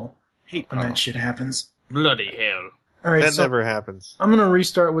hell. Hate when that shit happens. Bloody hell. All right, that never happens. I'm going to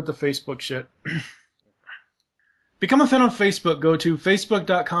restart with the Facebook shit. Become a fan on Facebook. Go to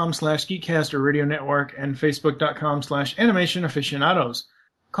facebook.com/Geekcaster Radio Network and facebook.com/Animation Aficionados.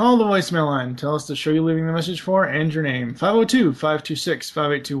 Call the voicemail line. Tell us the show you're leaving the message for and your name.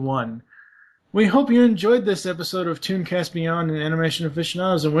 502-526-5821. We hope you enjoyed this episode of Tooncast Beyond and Animation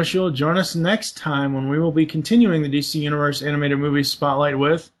Aficionados and wish you'll join us next time when we will be continuing the DC Universe animated movie spotlight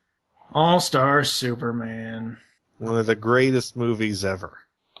with All-Star Superman. One of the greatest movies ever.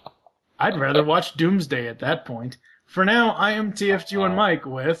 I'd rather watch Doomsday at that point. For now, I am TFG and Mike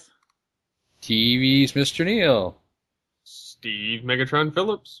with TV's Mr. Neil. Steve Megatron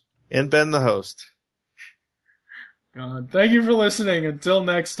Phillips. And Ben the host. God, thank you for listening. Until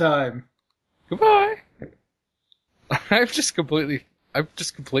next time. Goodbye. I'm just completely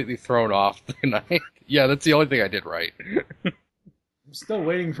thrown off tonight. Yeah, that's the only thing I did right. I'm still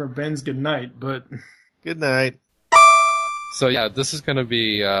waiting for Ben's good night, but... Good night. So yeah, this is going to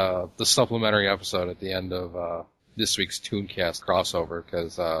be the supplementary episode at the end of this week's Tooncast crossover,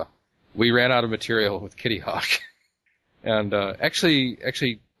 because we ran out of material with Kitty Hawk. And actually,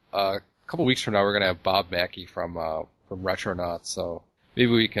 a couple weeks from now, we're going to have Bob Mackey from Retronauts, so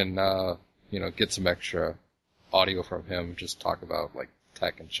maybe we can get some extra audio from him, just talk about like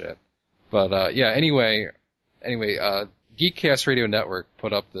tech and shit. But yeah, anyway, Geekcast Radio Network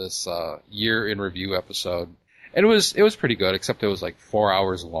put up this year in review episode, and it was pretty good, except it was like 4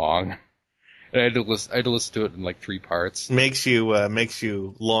 hours long, and I had to listen to it in like 3 parts. Makes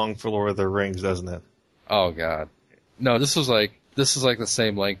you long for Lord of the Rings, doesn't it? Oh God, no! This is like the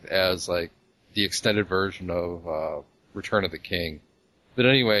same length as like the extended version of Return of the King. But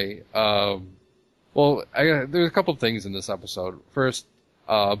anyway, there's a couple of things in this episode. First,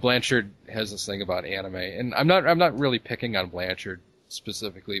 Blanchard has this thing about anime, and I'm not really picking on Blanchard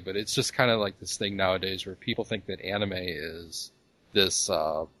specifically, but it's just kind of like this thing nowadays where people think that anime is this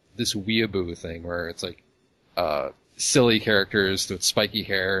this weeaboo thing where it's like silly characters with spiky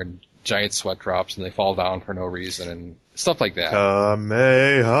hair and giant sweat drops and they fall down for no reason and stuff like that.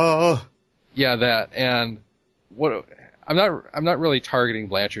 Kameha. Yeah, that. And what I'm not really targeting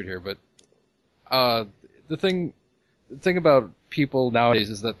Blanchard here, but the thing about people nowadays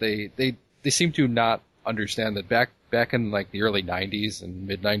is that they seem to not understand that back in like the early 90s and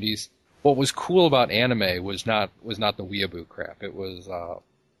mid 90s, what was cool about anime was not the weeaboo crap. It was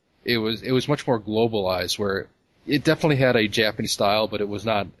much more globalized, where it definitely had a Japanese style, but it was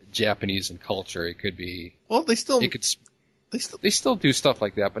not Japanese in culture. It could be. Well, they still do stuff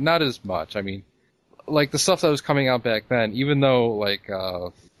like that, but not as much. I mean, like the stuff that was coming out back then, even though like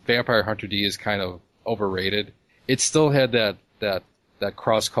Vampire Hunter D is kind of overrated, it still had that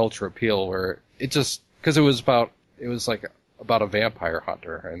cross culture appeal where it just, because it was about a vampire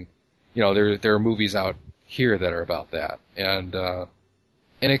hunter, and you know there are movies out here that are about that, and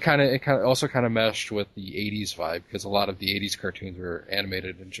it kind of also meshed with the 80s vibe, because a lot of the 80s cartoons were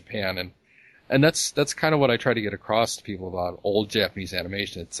animated in Japan, and that's kind of what I try to get across to people about old Japanese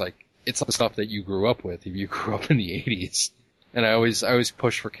animation. It's like it's the stuff that you grew up with if you grew up in the 80s. And I always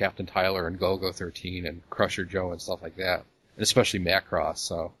push for Captain Tyler and Go-Go 13 and Crusher Joe and stuff like that, and especially Macross.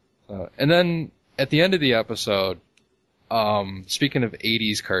 So, and then at the end of the episode, speaking of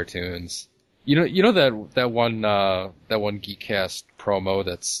 80s cartoons, you know that one Geekcast promo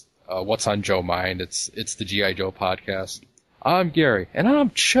that's What's on Joe Mind? It's the G.I. Joe podcast. I'm Gary and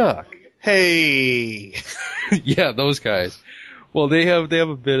I'm Chuck. Hey. Yeah, those guys. Well, they have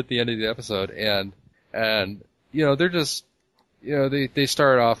a bit at the end of the episode, and you know, they're just, you know, they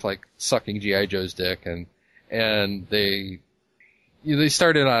start off like sucking G.I. Joe's dick, and they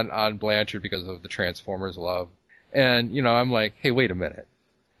started on Blanchard because of the Transformers love. And, you know, I'm like, hey, wait a minute.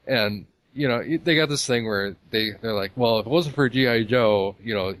 And, you know, they got this thing where they're like, well, if it wasn't for G.I. Joe,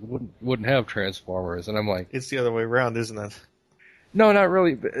 you know, wouldn't have Transformers. And I'm like, it's the other way around, isn't it? No, not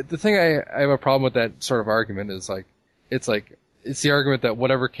really. But the thing I have a problem with that sort of argument is it's the argument that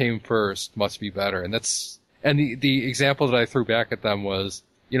whatever came first must be better. And the example that I threw back at them was,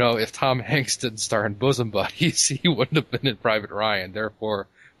 you know, if Tom Hanks didn't star in Bosom Buddies, he wouldn't have been in Private Ryan. Therefore,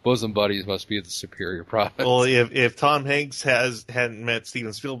 Bosom Buddies must be the superior product. Well, if Tom Hanks hadn't met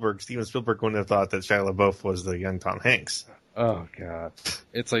Steven Spielberg wouldn't have thought that Shia LaBeouf was the young Tom Hanks. Oh God,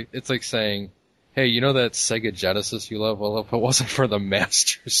 it's like saying, hey, you know that Sega Genesis you love? Well, if it wasn't for the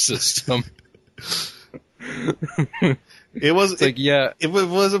Master System. It was like, yeah. If it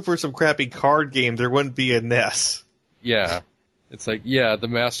wasn't for some crappy card game, there wouldn't be a NES. Yeah. It's like, yeah, the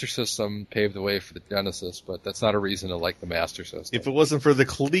Master System paved the way for the Genesis, but that's not a reason to like the Master System. If it wasn't for the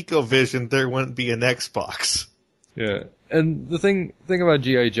ColecoVision, there wouldn't be an Xbox. Yeah. And the thing about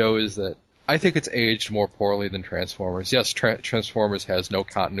G.I. Joe is that I think it's aged more poorly than Transformers. Yes, Transformers has no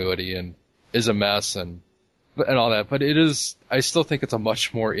continuity and is a mess and all that, but I still think it's a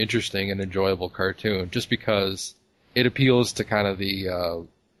much more interesting and enjoyable cartoon, just because it appeals to kind of the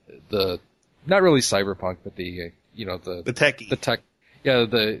not really cyberpunk, but the techie. The tech, yeah,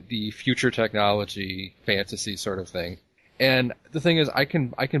 the future technology fantasy sort of thing. And the thing is, I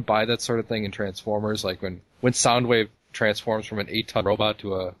can buy that sort of thing in Transformers, like when Soundwave transforms from an 8-ton robot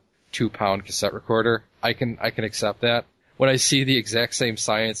to a 2-pound cassette recorder. I can accept that. When I see the exact same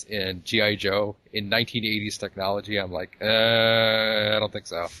science in G.I. Joe in 1980s technology, I'm like, I don't think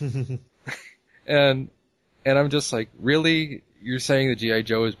so. And I'm just like, really? You're saying that G.I.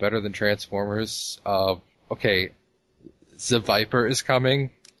 Joe is better than Transformers? Okay, the Viper is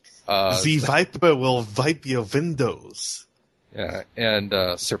coming. The Viper will wipe your windows. Yeah, and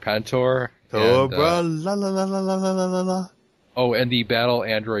Serpentor. Cobra, la la la la la la la la. Oh, and the Battle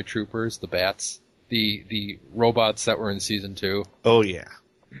Android Troopers, the Bats. The robots that were in season 2. Oh yeah.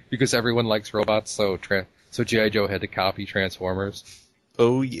 Because everyone likes robots, so G.I. Joe had to copy Transformers.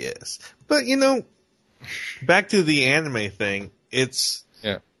 Oh yes. But you know, back to the anime thing, it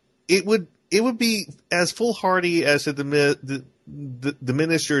would be as foolhardy as to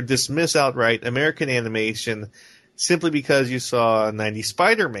diminish or dismiss outright American animation simply because you saw 90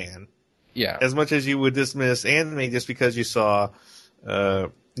 Spider-Man. Yeah. As much as you would dismiss anime just because you saw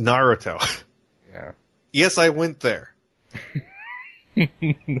Naruto. Yeah. Yes, I went there.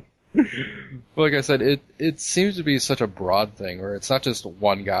 Like I said, it seems to be such a broad thing where it's not just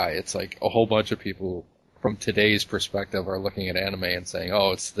one guy. It's like a whole bunch of people from today's perspective are looking at anime and saying,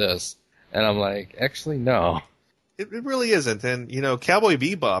 oh, it's this. And I'm like, actually, no. It really isn't. And, you know, Cowboy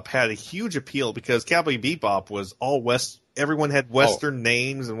Bebop had a huge appeal because Cowboy Bebop was all everyone had Western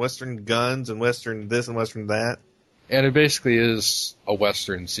names and Western guns and Western this and Western that. And it basically is a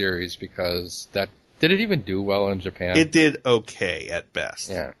Western series because did it even do well in Japan? It did okay at best.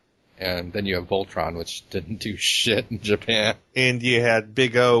 Yeah. And then you have Voltron, which didn't do shit in Japan. And you had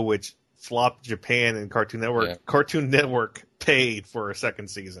Big O, which flopped Japan and Cartoon Network. Yeah. Cartoon Network paid for a second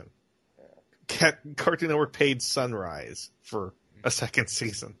season. Cartoon Network paid Sunrise for a second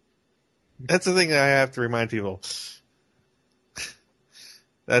season. That's the thing that I have to remind people.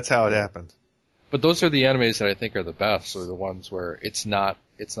 That's how it happened. But those are the animes that I think are the best, or the ones where it's not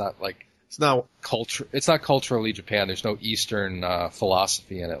culturally Japan. There's no Eastern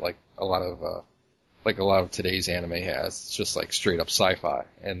philosophy in it like a lot of today's anime has. It's just like straight up sci-fi.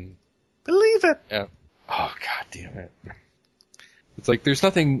 And believe it. Yeah. Oh god damn it. It's like there's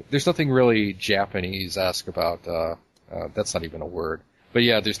nothing really Japanese-esque about that's not even a word. But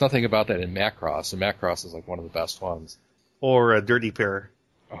yeah, there's nothing about that in Macross, and Macross is like one of the best ones. Or Dirty Pair.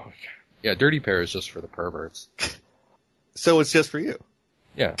 Oh god. Yeah, Dirty Pair is just for the perverts. So it's just for you.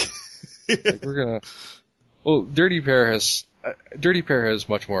 Yeah. Like Dirty Pair has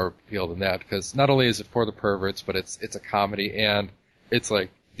much more appeal than that, because not only is it for the perverts, but it's a comedy, and it's like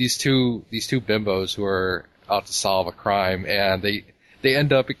these two bimbos who are out to solve a crime, and they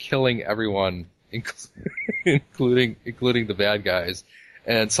end up killing everyone, including the bad guys,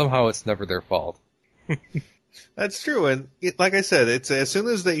 and somehow it's never their fault. That's true, and like I said, it's as soon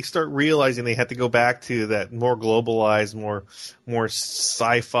as they start realizing they have to go back to that more globalized, more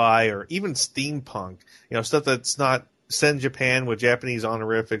sci-fi, or even steampunk, stuff that's not set in Japan with Japanese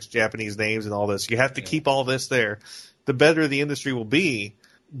honorifics, Japanese names, and all this. You have to keep all this there. The better the industry will be,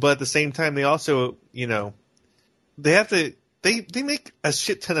 but at the same time, they also, they have to. They make a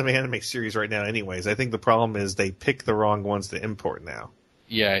shit ton of anime series right now, anyways. I think the problem is they pick the wrong ones to import now.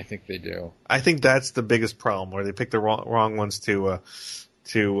 Yeah, I think they do. I think that's the biggest problem, where they pick the wrong ones to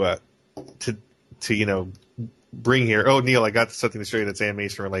bring here. Oh, Neil, I got something to show you that's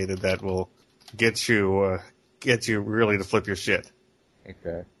animation related that will get you really to flip your shit.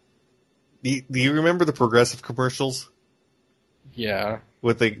 Okay. Do you remember the Progressive commercials? Yeah.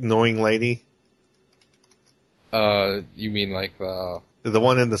 With the annoying lady? You mean like the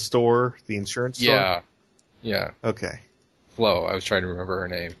one in the store, the insurance store? Yeah. Yeah. Okay. Flo, I was trying to remember her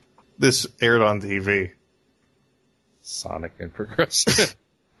name. This aired on TV. Sonic and Progressive.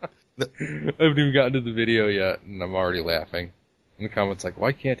 I haven't even gotten to the video yet, and I'm already laughing. In the comments like,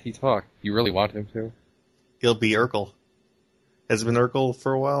 why can't he talk? You really want him to? He'll be Urkel. Has it been Urkel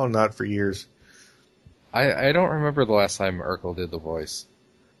for a while or not for years? I don't remember the last time Urkel did the voice.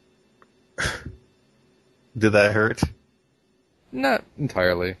 Did that hurt? Not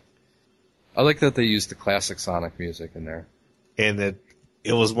entirely. I like that they used the classic Sonic music in there. And that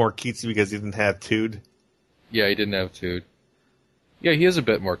it was more cutesy because he didn't have Toad? Yeah, he didn't have Toad. Yeah, he is a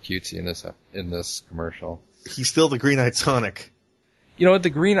bit more cutesy in this commercial. He's still the green-eyed Sonic. You know what? The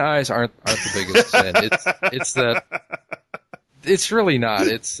green eyes aren't the biggest sin. It's that it's really not.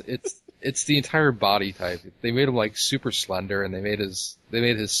 It's the entire body type. They made him like super slender, and they made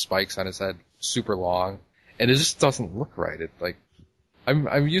his spikes on his head super long, and it just doesn't look right. It like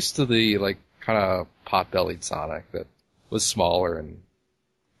I'm used to the like kind of pot-bellied Sonic that was smaller and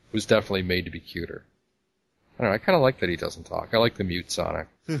was definitely made to be cuter. I don't know, I kind of like that he doesn't talk. I like the mute Sonic.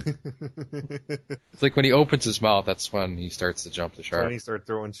 It's like when he opens his mouth, that's when he starts to jump the shark. When he starts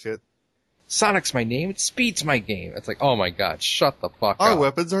throwing shit. Sonic's my name, Speed's my game. It's like, oh my god, shut the fuck up. Our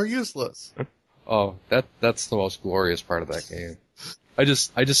weapons are useless. Oh, that's the most glorious part of that game. I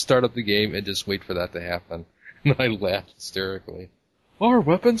just start up the game and just wait for that to happen. And I laugh hysterically. Our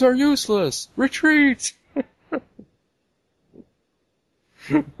weapons are useless! Retreat!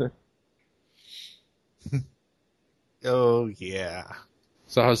 Oh, yeah.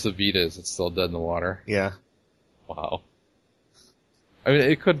 So how's the Vita? Is it still dead in the water? Yeah. Wow. I mean,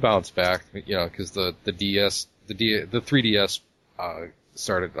 it could bounce back, because the 3DS,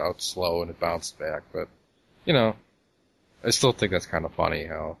 started out slow and it bounced back, but, I still think that's kind of funny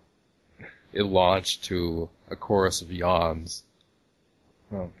how it launched to a chorus of yawns.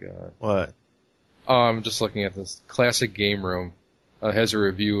 Oh god. What? I'm just looking at this. Classic Game Room has a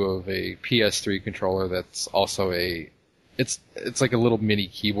review of a PS3 controller that's also it's like a little mini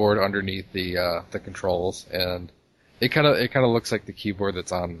keyboard underneath the controls, and it kind of looks like the keyboard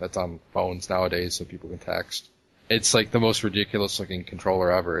that's on phones nowadays, so people can text. It's like the most ridiculous looking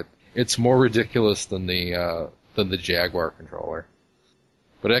controller ever. It's more ridiculous than the Jaguar controller,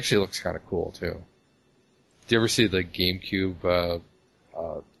 but it actually looks kind of cool too. Do you ever see the GameCube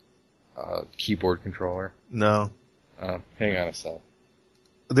keyboard controller? No. Hang on a sec.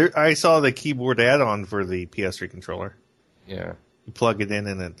 I saw the keyboard add-on for the PS3 controller. Yeah. You plug it in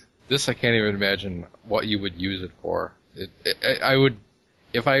and it... This, I can't even imagine what you would use it for. I would,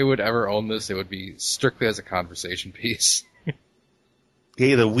 if I would ever own this, it would be strictly as a conversation piece.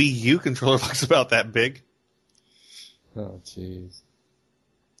 Hey, the Wii U controller looks about that big. Oh, jeez.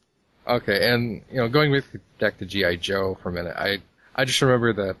 Okay, and going back to G.I. Joe for a minute, I just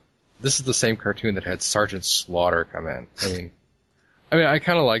remember that this is the same cartoon that had Sergeant Slaughter come in. I mean, I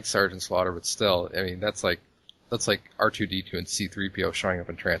kind of like Sergeant Slaughter, but still, I mean, that's like R2-D2 and C-3PO showing up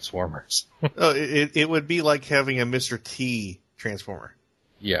in Transformers. Oh, it would be like having a Mr. T Transformer.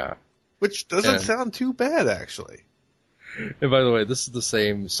 Yeah. Which doesn't sound too bad, actually. And by the way, this is the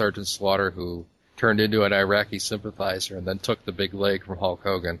same Sergeant Slaughter who turned into an Iraqi sympathizer and then took the big leg from Hulk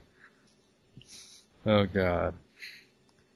Hogan. Oh, God.